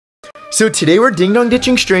So today we're ding-dong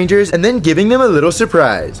ditching strangers and then giving them a little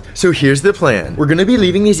surprise. So here's the plan. We're gonna be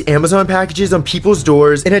leaving these Amazon packages on people's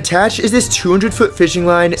doors, and attached is this 200-foot fishing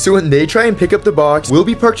line, so when they try and pick up the box, we'll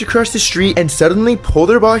be parked across the street and suddenly pull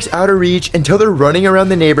their box out of reach until they're running around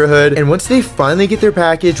the neighborhood, and once they finally get their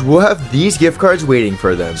package, we'll have these gift cards waiting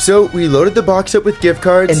for them. So we loaded the box up with gift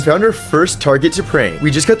cards and found our first target to prank.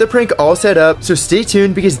 We just got the prank all set up, so stay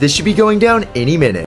tuned because this should be going down any minute.